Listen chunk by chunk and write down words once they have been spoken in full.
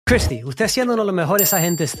Christy, usted siendo uno de los mejores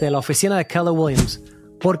agentes de la oficina de Keller Williams,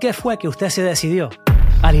 ¿por qué fue que usted se decidió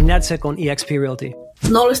alinearse con eXp Realty?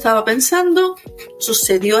 No lo estaba pensando,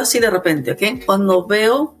 sucedió así de repente, ¿ok? Cuando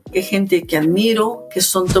veo que gente que admiro, que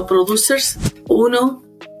son top producers, 1,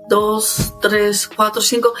 2, 3, 4,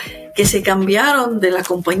 5, que se cambiaron de la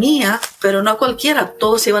compañía, pero no cualquiera,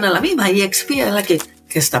 todos iban a la misma, eXp es la que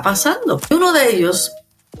está pasando. Uno de ellos,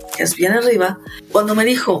 que es bien arriba, cuando me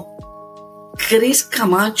dijo, Chris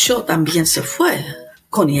Camacho también se fue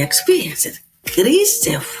con eXp. Chris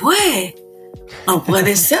se fue. No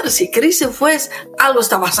puede ser. Si Chris se fue, algo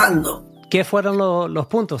está pasando. ¿Qué fueron los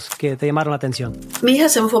puntos que te llamaron la atención? Mi hija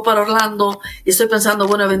se me fue para Orlando y estoy pensando,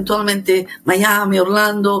 bueno, eventualmente Miami,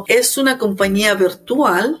 Orlando. Es una compañía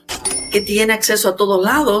virtual que tiene acceso a todos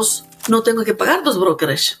lados. No tengo que pagar los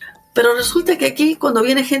brokers. Pero resulta que aquí, cuando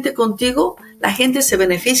viene gente contigo, la gente se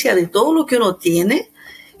beneficia de todo lo que uno tiene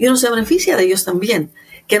y uno se beneficia de ellos también.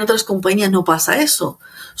 Que en otras compañías no pasa eso.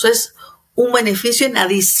 Eso es un beneficio en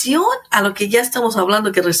adición a lo que ya estamos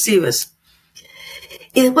hablando que recibes.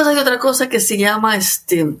 Y después hay otra cosa que se llama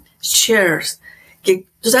shares. Que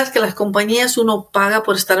tú sabes que las compañías uno paga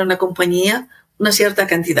por estar en una compañía una cierta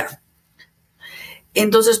cantidad.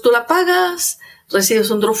 Entonces tú la pagas, recibes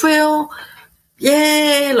un trofeo,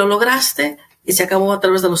 lo lograste y se acabó a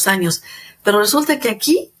través de los años. Pero resulta que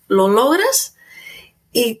aquí lo logras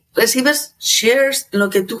y recibes shares en lo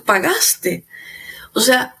que tú pagaste. O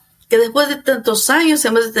sea, que después de tantos años,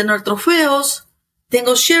 en vez de tener trofeos,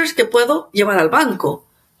 tengo shares que puedo llevar al banco.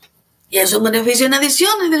 Y es un beneficio en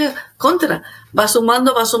adición. Y dije, va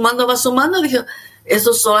sumando. Dije,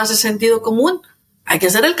 esto solo hace sentido común. Hay que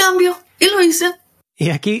hacer el cambio. Y lo hice. Y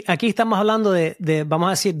aquí estamos hablando de, vamos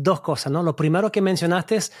a decir, dos cosas, ¿no? Lo primero que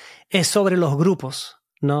mencionaste es sobre los grupos,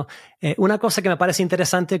 ¿no? Una cosa que me parece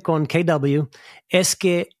interesante con KW es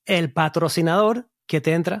que el patrocinador que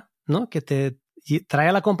te entra, ¿no? Que te trae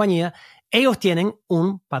a la compañía, ellos tienen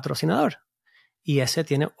un patrocinador y ese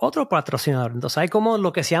tiene otro patrocinador. Entonces hay como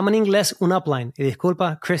lo que se llama en inglés un upline. Y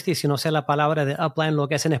disculpa, Christy, si no sé la palabra de upline, lo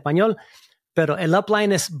que es en español, pero el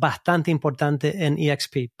upline es bastante importante en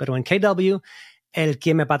eXp. Pero en KW, el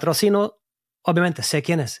que me patrocinó, obviamente sé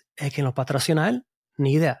quién es. El que lo patrocina a él,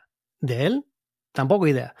 ni idea. De él, tampoco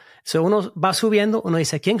idea. So uno va subiendo, uno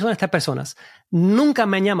dice, ¿quién son estas personas? Nunca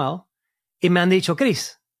me han llamado y me han dicho,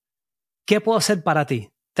 Chris, ¿qué puedo hacer para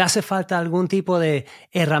ti? ¿Te hace falta algún tipo de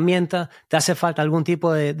herramienta? ¿Te hace falta algún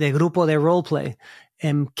tipo de grupo de roleplay?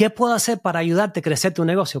 ¿Qué puedo hacer para ayudarte a crecer tu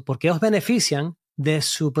negocio? Porque ellos benefician de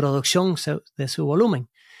su producción, de su volumen.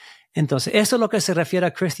 Entonces, eso es lo que se refiere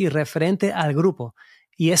a Christy referente al grupo.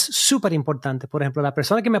 Y es súper importante. Por ejemplo, la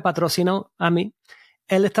persona que me patrocinó a mí,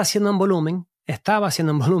 él estaba haciendo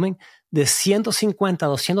un volumen de 150 a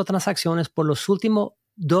 200 transacciones por los últimos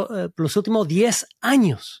 10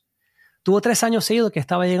 años. Tuvo 3 años seguidos que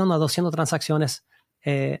estaba llegando a 200 transacciones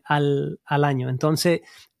al año. Entonces,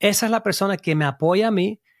 esa es la persona que me apoya a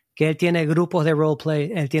mí, que él tiene grupos de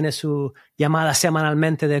roleplay, él tiene su llamada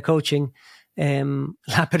semanalmente de coaching.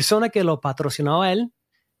 La persona que lo patrocinó a él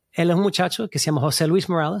es un muchacho que se llama José Luis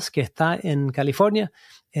Morales, que está en California.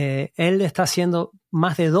 Él está haciendo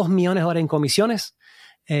más de 2 millones de horas en comisiones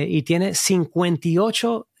y tiene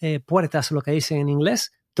 58 puertas, lo que dicen en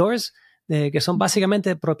inglés, doors, que son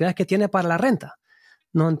básicamente propiedades que tiene para la renta,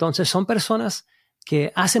 ¿no? Entonces son personas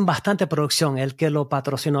que hacen bastante producción. El que lo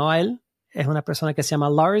patrocinó a él es una persona que se llama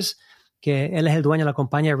Lars, que él es el dueño de la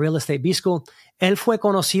compañía Real Estate B-School. Él fue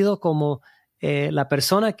conocido como la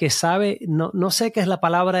persona que sabe, no sé qué es la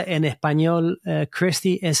palabra en español,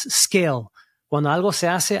 Christy, es scale. Cuando algo se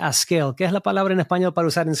hace a scale. ¿Qué es la palabra en español para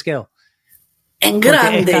usar en scale? En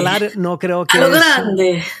grande. Escalar no creo que a lo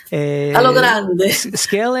grande. A lo grande.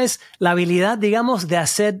 Scale es la habilidad, digamos,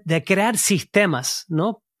 de crear sistemas,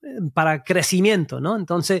 ¿no? Para crecimiento, ¿no?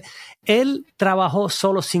 Entonces, él trabajó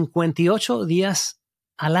solo 58 días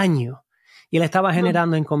al año y él estaba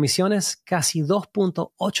generando en comisiones casi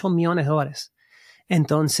 2.8 millones de dólares.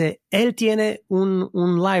 Entonces, él tiene un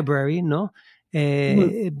library, ¿no?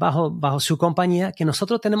 Bajo su compañía, que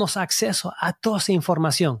nosotros tenemos acceso a toda esa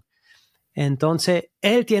información. Entonces,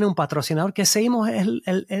 él tiene un patrocinador que seguimos,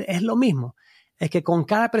 es lo mismo. Es que con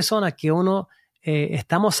cada persona que uno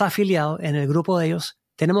estamos afiliados en el grupo de ellos,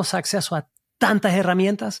 tenemos acceso a tantas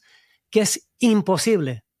herramientas que es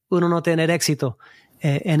imposible uno no tener éxito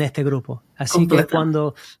en este grupo. Así que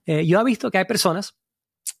cuando yo he visto que hay personas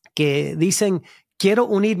que dicen, quiero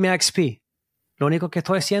unirme a eXp, lo único que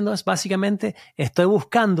estoy haciendo es básicamente estoy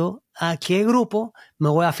buscando a qué grupo me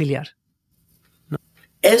voy a afiliar.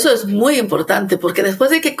 Eso es muy importante porque después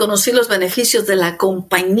de que conocí los beneficios de la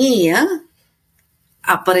compañía,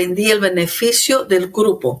 aprendí el beneficio del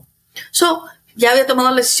grupo. Ya había tomado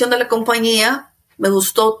la decisión de la compañía, me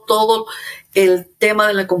gustó todo el tema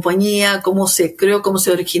de la compañía, cómo se creó, cómo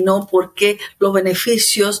se originó, por qué, los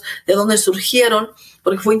beneficios, de dónde surgieron,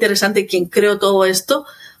 porque fue interesante quien creó todo esto,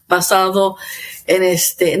 basado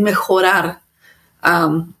en mejorar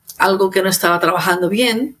algo que no estaba trabajando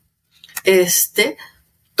bien.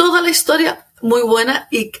 Toda la historia muy buena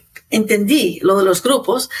y entendí lo de los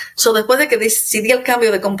grupos. Después de que decidí el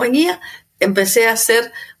cambio de compañía, empecé a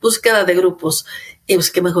hacer búsqueda de grupos. Y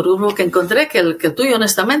pues qué mejor grupo que encontré que el tuyo,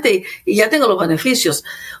 honestamente, y ya tengo los beneficios.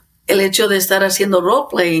 El hecho de estar haciendo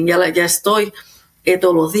role-playing, ya estoy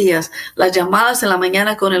todos los días. Las llamadas en la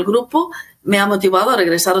mañana con el grupo me ha motivado a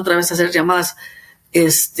regresar otra vez a hacer llamadas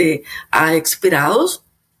a expirados,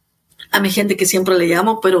 a mi gente que siempre le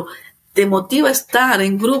llamo, pero te motiva a estar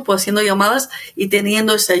en grupo haciendo llamadas y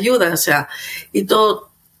teniendo esa ayuda, y todo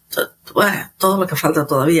lo que falta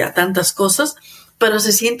todavía, tantas cosas, pero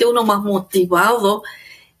se siente uno más motivado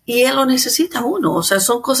y él lo necesita uno.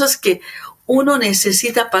 Son cosas que uno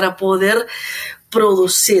necesita para poder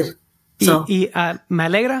producir. Me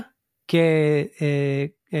alegra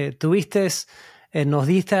que me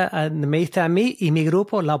diste a mí y mi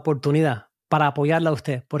grupo la oportunidad para apoyarla a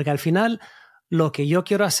usted, porque al final lo que yo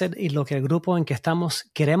quiero hacer y lo que el grupo en que estamos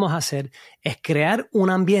queremos hacer es crear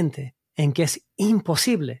un ambiente en que es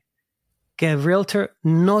imposible que el realtor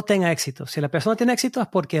no tenga éxito. Si la persona tiene éxito es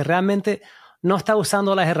porque realmente no está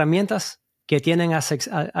usando las herramientas que tienen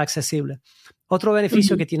accesibles. Otro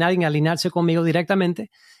beneficio que tiene alguien alinearse conmigo directamente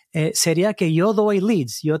sería que yo doy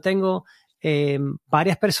leads. Yo tengo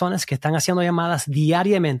varias personas que están haciendo llamadas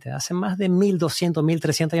diariamente, hacen más de 1,200,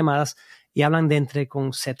 1,300 llamadas y hablan de entre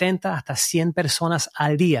con 70 hasta 100 personas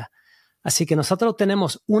al día. Así que nosotros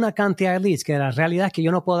tenemos una cantidad de leads que la realidad es que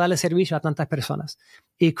yo no puedo darle servicio a tantas personas.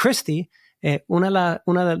 Y Christy,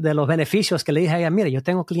 uno de los beneficios que le dije a ella, mire, yo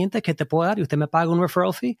tengo clientes que te puedo dar y usted me paga un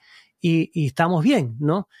referral fee y estamos bien,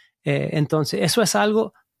 ¿no? Entonces, eso es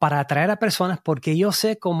algo para atraer a personas porque yo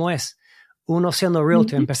sé cómo es uno siendo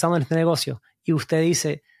realtor, empezando en este negocio, y usted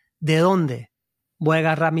dice, ¿de dónde voy a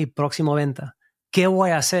agarrar mi próximo venta? ¿Qué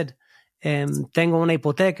voy a hacer? Tengo una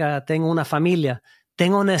hipoteca, tengo una familia,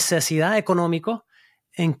 tengo necesidad económica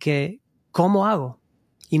en que, ¿cómo hago?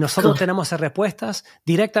 Y nosotros tenemos respuestas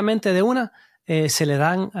directamente de una, se le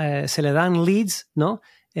dan leads, ¿no?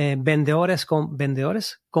 Vendedores,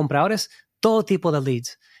 compradores, todo tipo de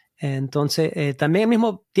leads. Entonces, también al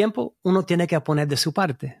mismo tiempo, uno tiene que poner de su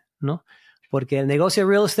parte, ¿no? Porque el negocio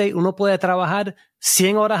de real estate, uno puede trabajar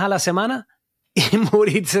 100 horas a la semana y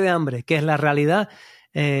morirse de hambre, que es la realidad.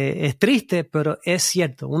 Es triste, pero es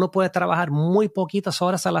cierto. Uno puede trabajar muy poquitas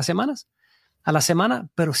horas a la semana,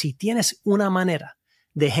 pero si tienes una manera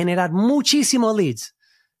de generar muchísimos leads,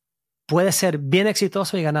 puede ser bien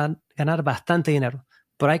exitoso y ganar bastante dinero.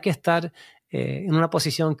 Pero hay que estar en una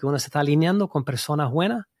posición que uno se está alineando con personas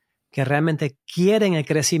buenas que realmente quieren el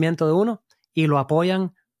crecimiento de uno y lo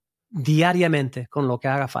apoyan diariamente con lo que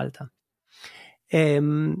haga falta.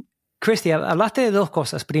 Christy, hablaste de dos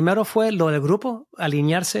cosas. Primero fue lo del grupo,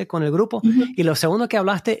 alinearse con el grupo. Y lo segundo que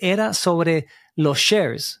hablaste era sobre los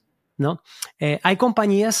shares, ¿no? Hay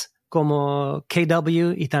compañías como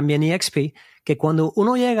KW y también eXp que cuando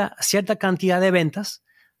uno llega a cierta cantidad de ventas,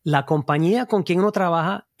 la compañía con quien uno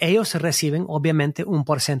trabaja, ellos reciben obviamente un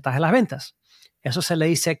porcentaje de las ventas. Eso se le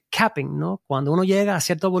dice capping, ¿no? Cuando uno llega a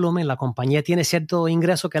cierto volumen, la compañía tiene cierto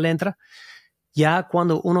ingreso que le entra. Ya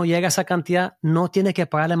cuando uno llega a esa cantidad, no tiene que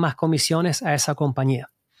pagarle más comisiones a esa compañía.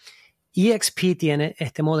 eXp tiene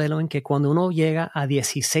este modelo en que cuando uno llega a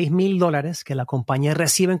 $16,000 que la compañía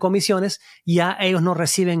recibe en comisiones, ya ellos no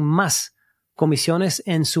reciben más comisiones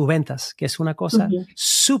en sus ventas, que es una cosa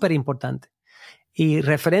súper importante. Y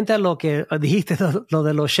referente a lo que dijiste, lo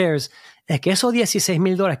de los shares, es que esos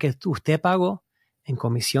 $16,000 que usted pagó en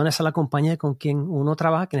comisiones a la compañía con quien uno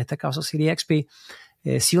trabaja, que en este caso sería eXp,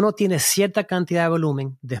 si uno tiene cierta cantidad de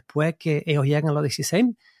volumen después que ellos llegan a los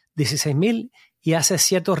 16,000 y hace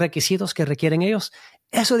ciertos requisitos que requieren ellos,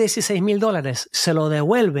 esos $16,000 se lo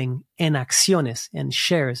devuelven en acciones, en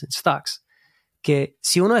shares, en stocks. Que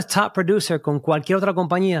si uno es top producer con cualquier otra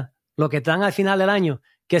compañía, lo que te dan al final del año,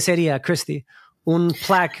 ¿qué sería, Christy? Un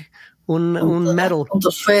plaque, un medal. Un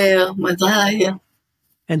trofeo, medalla.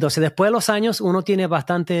 Entonces, después de los años, uno tiene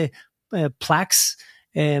bastante plaques,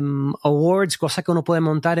 awards, cosas que uno puede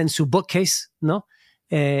montar en su bookcase, ¿no?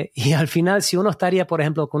 Y al final, si uno estaría, por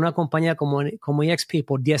ejemplo, con una compañía como eXp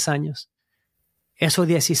por 10 años, esos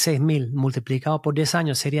 16,000 multiplicado por 10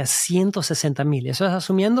 años sería 160,000. Eso es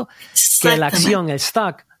asumiendo que la acción, el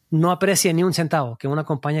stock, no aprecie ni un centavo, que una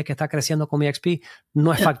compañía que está creciendo como eXp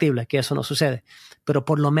no es factible, que eso no sucede. Pero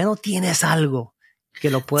por lo menos tienes algo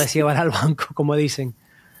que lo puedes llevar al banco, como dicen.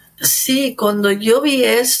 Sí, cuando yo vi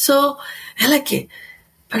eso, es la que,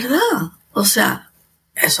 ¿verdad? O sea,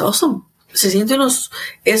 es awesome. Se siente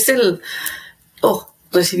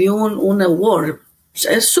recibió un award.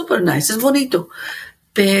 Es super nice, es bonito.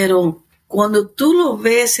 Pero cuando tú lo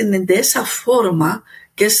ves de esa forma,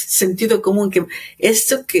 que es sentido común, que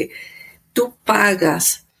esto que tú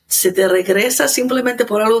pagas se te regresa simplemente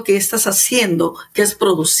por algo que estás haciendo, que es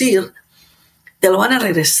producir, te lo van a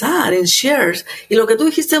regresar en shares. Y lo que tú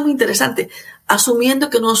dijiste es muy interesante, asumiendo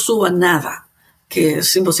que no suba nada, que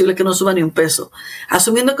es imposible que no suba ni un peso,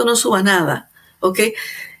 asumiendo que no suba nada, ¿ok?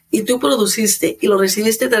 Y tú produciste y lo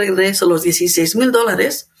recibiste de regreso, los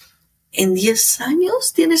 $16,000, en 10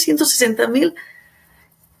 años tienes 160,000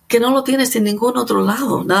 que no lo tienes en ningún otro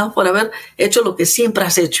lado, nada por haber hecho lo que siempre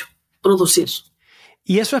has hecho, producir.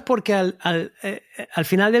 Y eso es porque al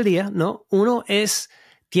final del día, ¿no?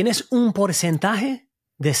 Tienes un porcentaje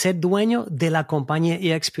de ser dueño de la compañía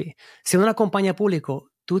eXp. Siendo una compañía pública,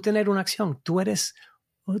 tú tener una acción, tú eres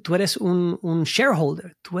un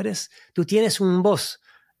shareholder, tú tienes un voz.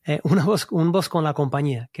 Un voz con la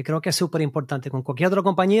compañía, que creo que es súper importante. Con cualquier otra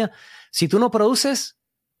compañía, si tú no produces,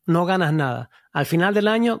 no ganas nada. Al final del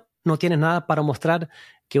año, no tienes nada para mostrar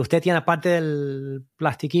que usted tiene, aparte del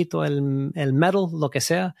plastiquito, el metal, lo que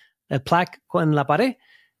sea, el plaque en la pared,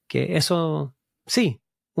 que eso, sí,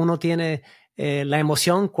 uno tiene la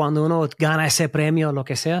emoción cuando uno gana ese premio, lo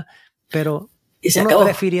que sea, pero uno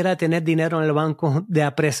prefiriera tener dinero en el banco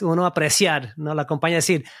uno apreciar, ¿no? La compañía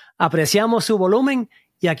decir, apreciamos su volumen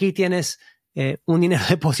y aquí tienes un dinero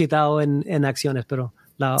depositado en acciones, pero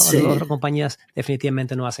las otras compañías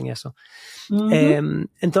definitivamente no hacen eso. Uh-huh.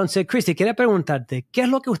 Entonces, Christy, quería preguntarte, ¿qué es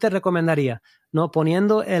lo que usted recomendaría, ¿no?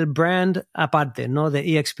 Poniendo el brand aparte, ¿no? De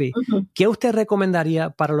eXp, uh-huh. ¿Qué usted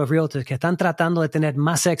recomendaría para los realtors que están tratando de tener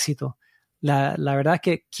más éxito? La verdad es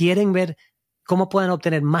que quieren ver cómo pueden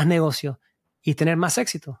obtener más negocio y tener más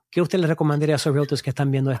éxito. ¿Qué usted les recomendaría a esos realtors que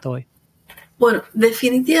están viendo esto hoy? Bueno,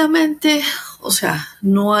 definitivamente, o sea,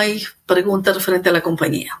 no hay pregunta referente a la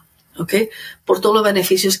compañía, ¿ok? Por todos los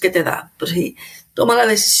beneficios que te da. Pero si toma la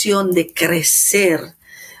decisión de crecer,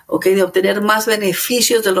 ¿ok? De obtener más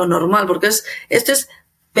beneficios de lo normal, porque esto es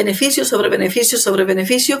beneficio sobre beneficio sobre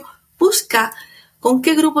beneficio. Busca con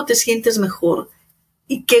qué grupo te sientes mejor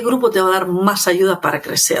y qué grupo te va a dar más ayuda para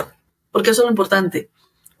crecer. Porque eso es lo importante.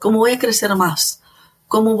 ¿Cómo voy a crecer más?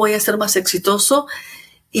 ¿Cómo voy a ser más exitoso?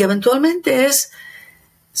 Y eventualmente es,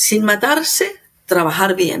 sin matarse,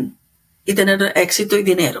 trabajar bien y tener éxito y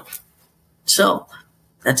dinero. So,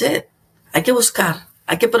 that's it. Hay que buscar,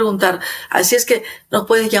 hay que preguntar. Así es que nos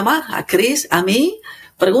puedes llamar a Chris, a mí.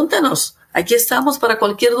 Pregúntanos. Aquí estamos para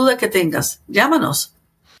cualquier duda que tengas. Llámanos.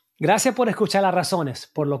 Gracias por escuchar las razones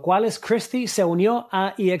por las cuales Christy se unió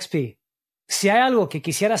a eXp. Si hay algo que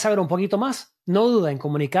quisiera saber un poquito más, no dude en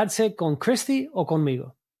comunicarse con Christy o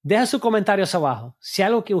conmigo. Deja sus comentarios abajo si hay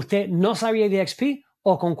algo que usted no sabía de eXp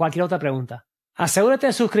o con cualquier otra pregunta. Asegúrate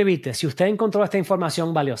de suscribirte si usted encontró esta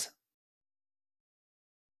información valiosa.